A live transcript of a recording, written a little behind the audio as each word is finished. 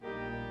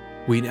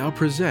We now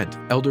present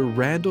Elder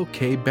Randall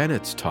K.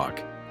 Bennett's talk,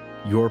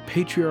 Your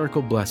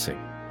Patriarchal Blessing,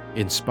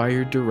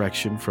 Inspired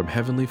Direction from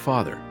Heavenly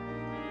Father,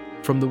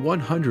 from the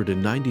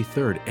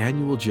 193rd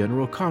Annual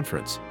General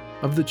Conference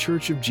of The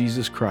Church of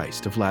Jesus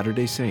Christ of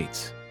Latter-day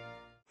Saints.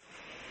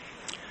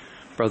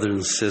 Brothers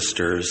and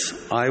sisters,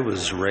 I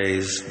was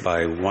raised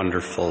by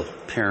wonderful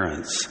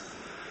parents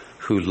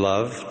who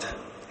loved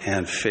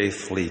and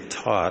faithfully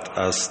taught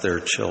us,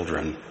 their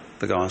children,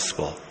 the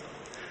gospel.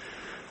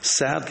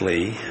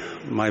 Sadly,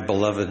 my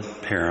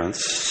beloved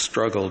parents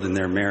struggled in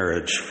their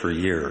marriage for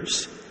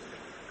years.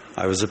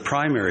 I was a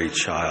primary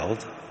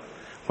child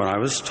when I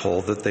was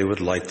told that they would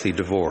likely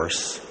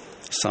divorce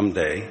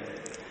someday,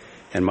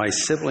 and my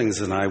siblings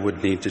and I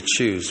would need to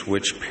choose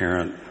which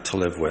parent to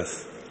live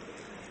with.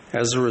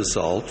 As a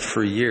result,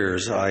 for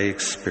years I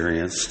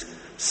experienced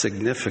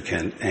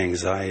significant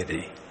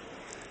anxiety.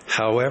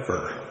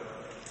 However,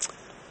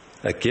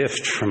 a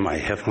gift from my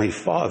Heavenly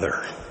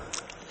Father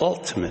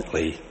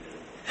ultimately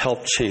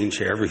helped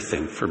change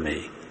everything for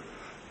me,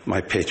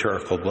 my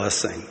patriarchal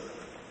blessing.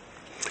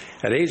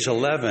 At age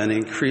 11,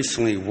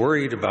 increasingly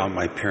worried about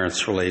my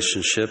parents'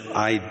 relationship,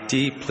 I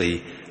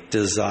deeply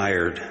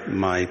desired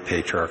my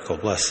patriarchal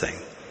blessing.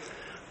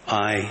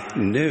 I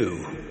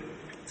knew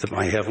that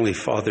my Heavenly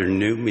Father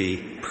knew me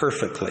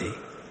perfectly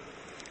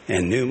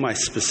and knew my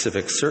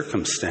specific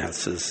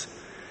circumstances,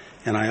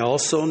 and I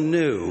also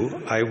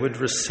knew I would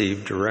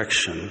receive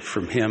direction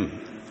from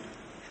Him.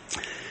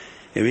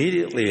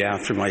 Immediately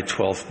after my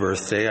 12th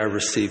birthday, I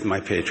received my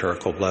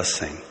patriarchal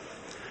blessing.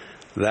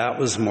 That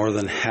was more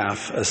than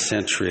half a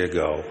century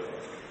ago,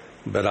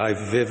 but I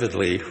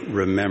vividly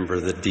remember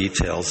the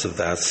details of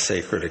that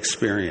sacred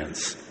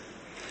experience.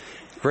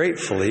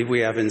 Gratefully, we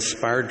have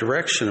inspired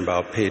direction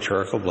about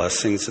patriarchal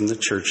blessings in the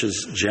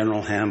Church's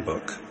General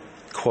Handbook.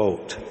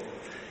 Quote,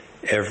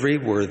 "Every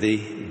worthy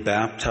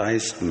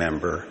baptized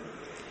member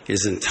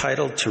is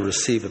entitled to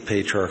receive a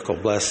patriarchal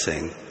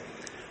blessing,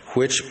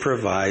 which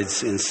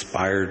provides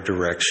inspired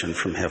direction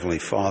from Heavenly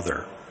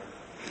Father.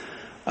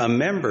 A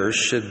member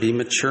should be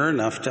mature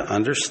enough to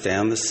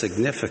understand the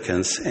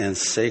significance and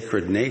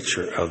sacred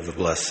nature of the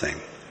blessing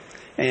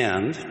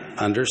and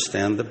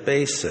understand the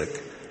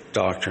basic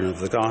doctrine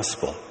of the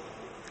gospel.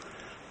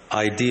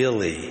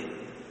 Ideally,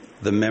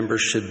 the member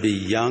should be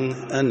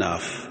young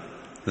enough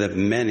that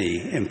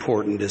many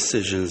important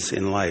decisions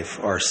in life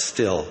are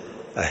still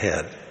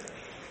ahead.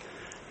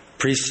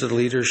 Priesthood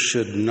leaders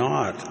should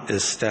not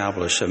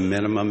establish a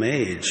minimum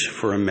age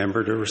for a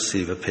member to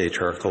receive a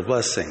patriarchal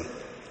blessing.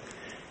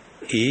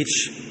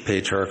 Each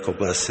patriarchal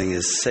blessing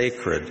is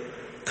sacred,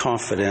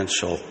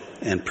 confidential,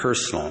 and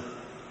personal.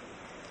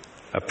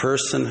 A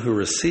person who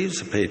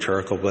receives a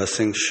patriarchal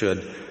blessing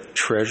should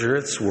treasure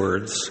its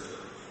words,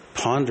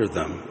 ponder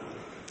them,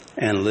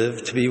 and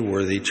live to be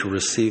worthy to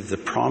receive the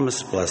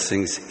promised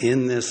blessings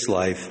in this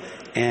life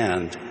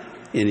and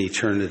in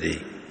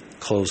eternity."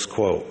 Close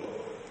quote.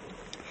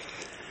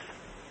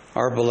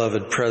 Our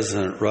beloved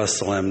President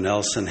Russell M.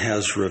 Nelson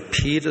has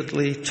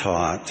repeatedly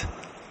taught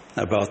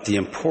about the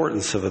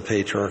importance of a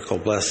patriarchal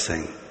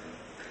blessing,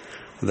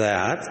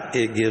 that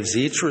it gives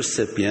each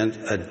recipient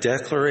a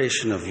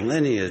declaration of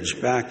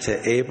lineage back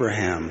to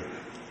Abraham,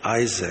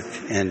 Isaac,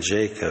 and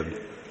Jacob,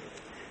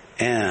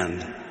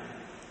 and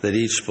that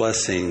each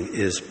blessing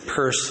is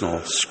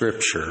personal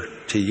scripture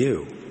to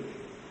you.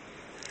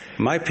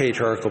 My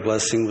patriarchal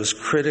blessing was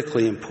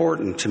critically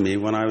important to me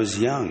when I was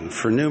young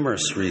for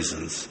numerous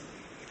reasons.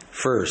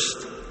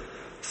 First,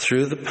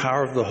 through the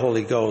power of the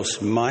Holy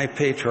Ghost, my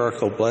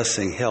patriarchal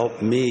blessing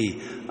helped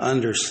me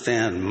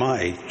understand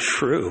my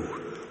true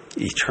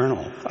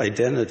eternal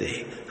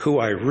identity, who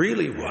I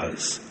really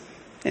was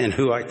and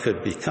who I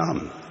could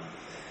become.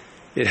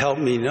 It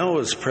helped me know,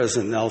 as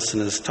President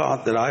Nelson has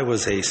taught, that I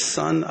was a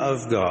son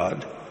of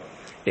God,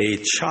 a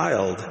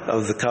child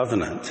of the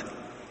covenant,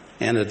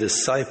 and a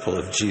disciple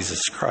of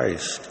Jesus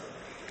Christ.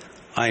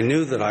 I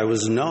knew that I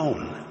was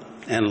known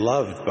and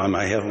loved by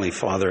my Heavenly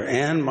Father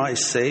and my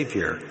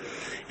Savior,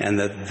 and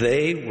that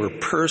they were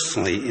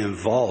personally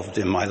involved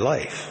in my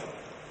life.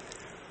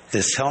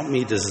 This helped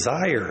me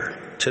desire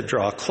to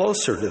draw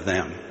closer to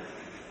them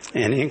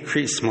and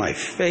increase my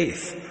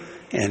faith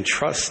and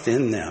trust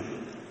in them.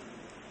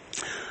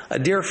 A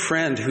dear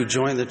friend who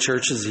joined the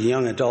church as a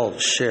young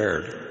adult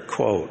shared,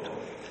 quote,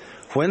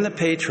 "When the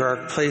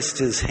patriarch placed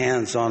his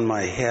hands on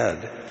my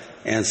head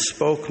and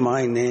spoke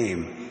my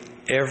name,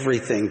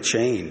 everything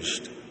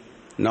changed.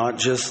 Not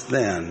just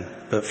then,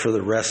 but for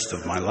the rest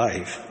of my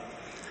life.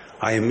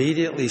 I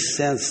immediately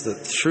sensed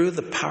that through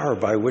the power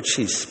by which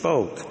he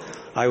spoke,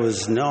 I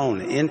was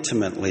known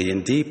intimately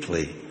and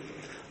deeply.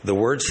 The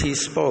words he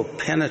spoke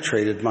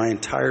penetrated my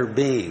entire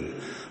being.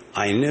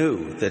 I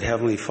knew that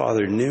Heavenly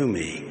Father knew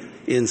me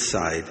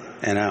inside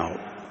and out."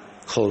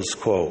 Close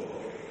quote.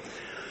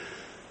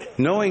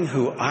 Knowing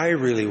who I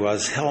really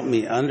was helped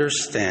me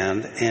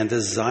understand and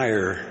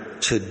desire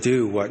to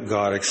do what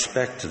God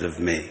expected of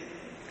me.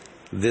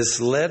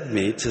 This led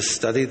me to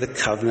study the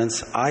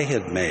covenants I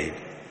had made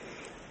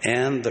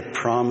and the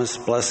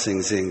promised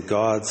blessings in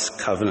God's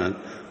covenant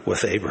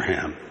with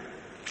Abraham.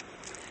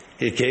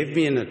 It gave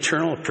me an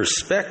eternal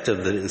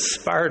perspective that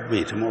inspired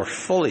me to more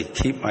fully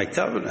keep my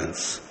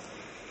covenants.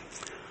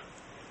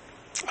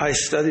 I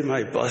studied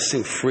my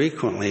blessing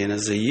frequently and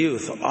as a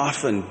youth,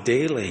 often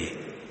daily,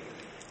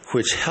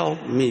 which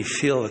helped me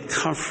feel the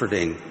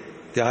comforting,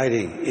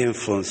 guiding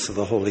influence of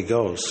the Holy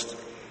Ghost,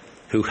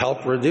 who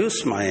helped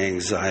reduce my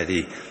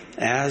anxiety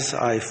as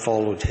I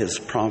followed his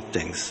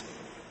promptings.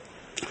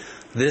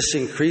 This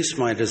increased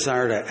my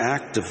desire to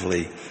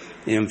actively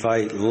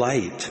invite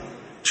light,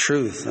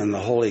 truth, and the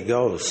Holy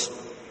Ghost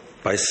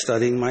by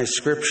studying my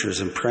scriptures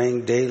and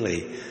praying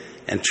daily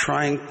and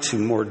trying to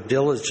more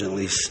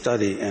diligently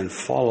study and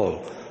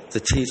follow the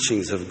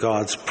teachings of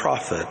God's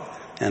prophet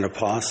and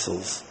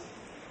apostles.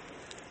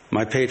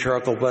 My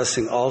patriarchal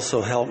blessing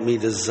also helped me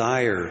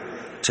desire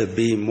to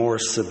be more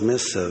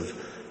submissive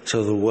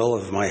to the will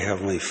of my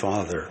Heavenly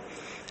Father,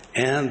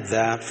 and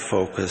that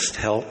focus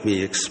helped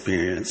me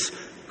experience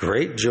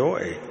great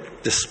joy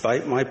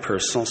despite my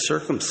personal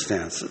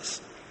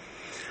circumstances.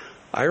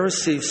 I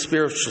received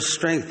spiritual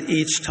strength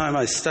each time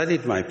I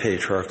studied my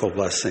patriarchal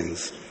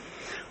blessings.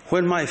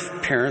 When my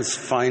parents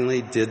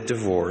finally did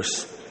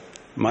divorce,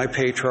 my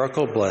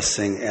patriarchal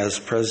blessing, as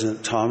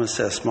President Thomas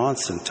S.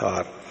 Monson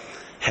taught,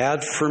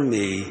 had for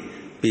me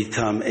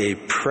become a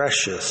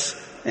precious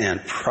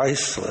and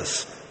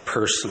priceless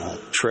personal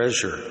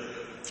treasure,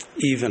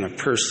 even a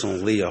personal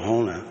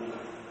liahona.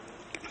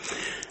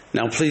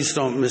 Now, please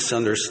don't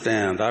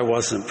misunderstand. I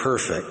wasn't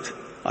perfect.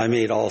 I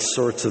made all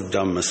sorts of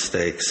dumb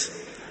mistakes.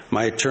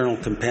 My eternal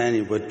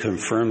companion would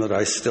confirm that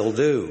I still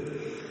do.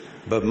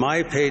 But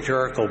my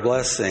patriarchal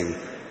blessing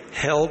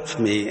helped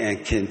me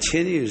and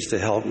continues to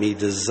help me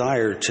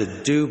desire to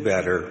do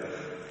better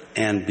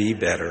and be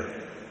better.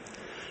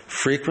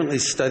 Frequently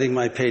studying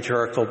my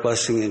patriarchal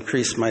blessing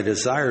increased my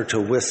desire to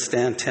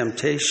withstand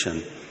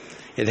temptation.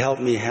 It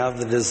helped me have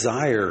the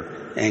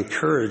desire and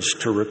courage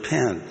to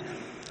repent.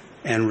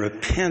 And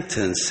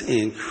repentance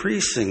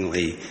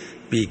increasingly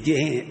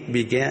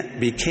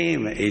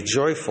became a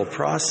joyful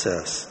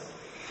process.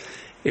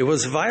 It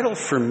was vital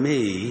for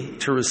me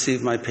to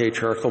receive my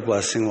patriarchal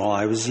blessing while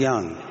I was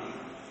young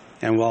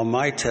and while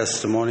my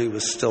testimony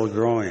was still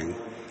growing.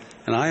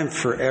 And I am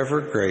forever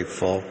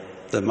grateful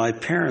that my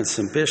parents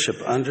and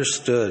bishop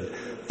understood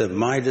that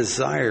my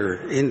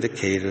desire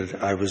indicated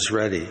I was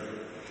ready.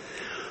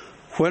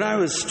 When I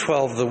was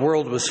 12, the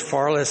world was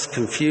far less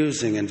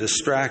confusing and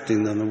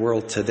distracting than the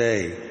world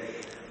today.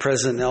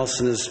 President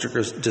Nelson is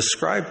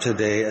described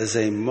today as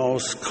a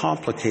most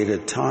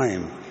complicated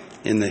time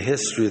in the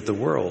history of the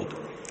world,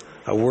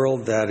 a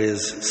world that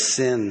is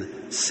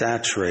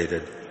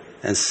sin-saturated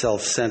and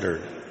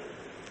self-centered.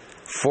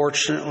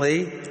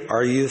 Fortunately,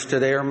 our youth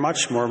today are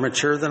much more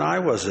mature than I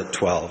was at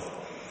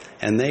 12,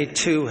 and they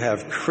too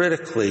have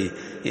critically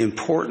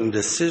important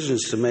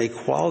decisions to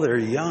make while they're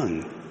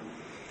young.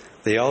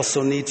 They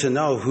also need to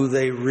know who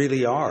they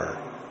really are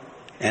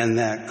and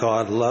that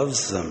God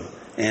loves them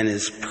and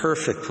is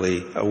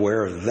perfectly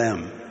aware of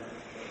them.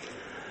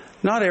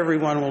 Not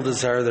everyone will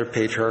desire their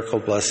patriarchal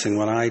blessing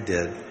when I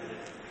did,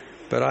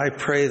 but I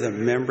pray that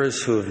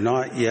members who have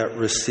not yet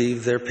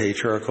received their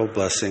patriarchal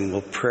blessing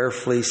will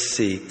prayerfully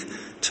seek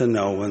to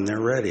know when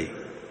they're ready.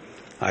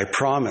 I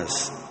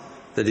promise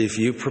that if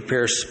you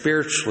prepare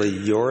spiritually,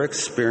 your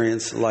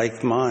experience,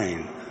 like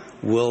mine,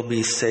 will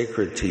be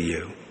sacred to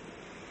you.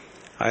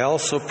 I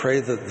also pray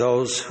that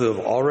those who have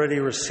already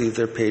received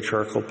their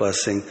patriarchal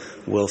blessing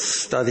will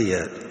study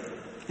it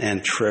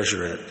and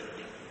treasure it.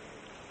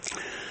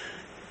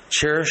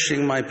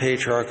 Cherishing my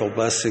patriarchal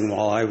blessing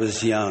while I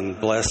was young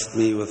blessed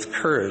me with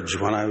courage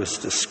when I was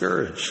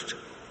discouraged,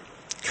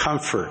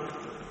 comfort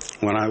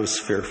when I was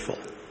fearful,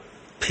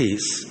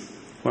 peace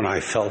when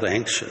I felt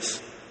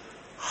anxious,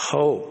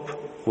 hope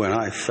when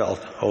I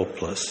felt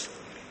hopeless,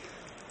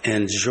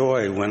 and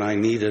joy when I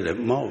needed it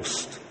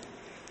most.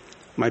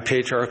 My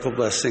patriarchal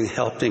blessing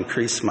helped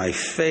increase my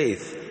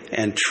faith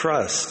and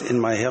trust in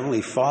my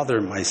Heavenly Father,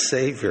 my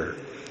Savior.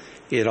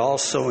 It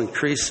also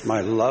increased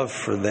my love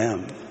for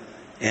them,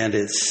 and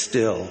it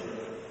still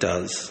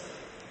does.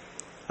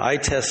 I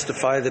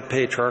testify that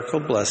patriarchal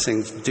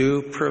blessings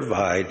do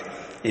provide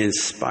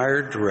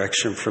inspired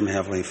direction from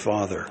Heavenly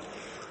Father.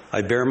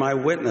 I bear my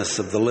witness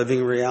of the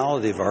living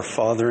reality of our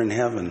Father in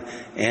heaven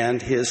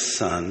and His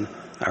Son,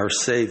 our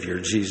Savior,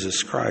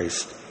 Jesus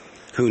Christ,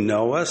 who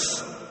know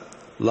us,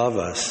 love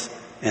us,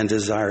 and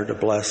desire to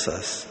bless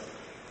us.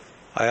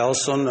 I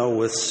also know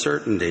with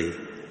certainty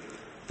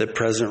that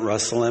President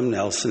Russell M.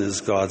 Nelson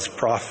is God's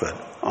prophet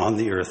on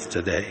the earth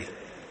today.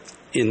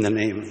 In the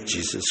name of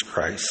Jesus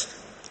Christ,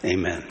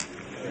 amen.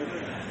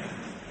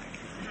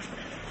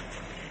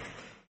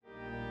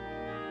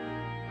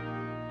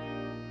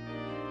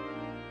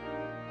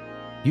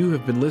 You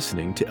have been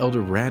listening to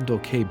Elder Randall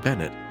K.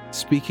 Bennett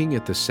speaking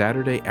at the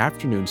Saturday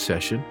afternoon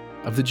session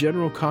of the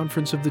General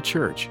Conference of the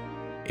Church,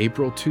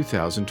 April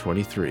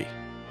 2023.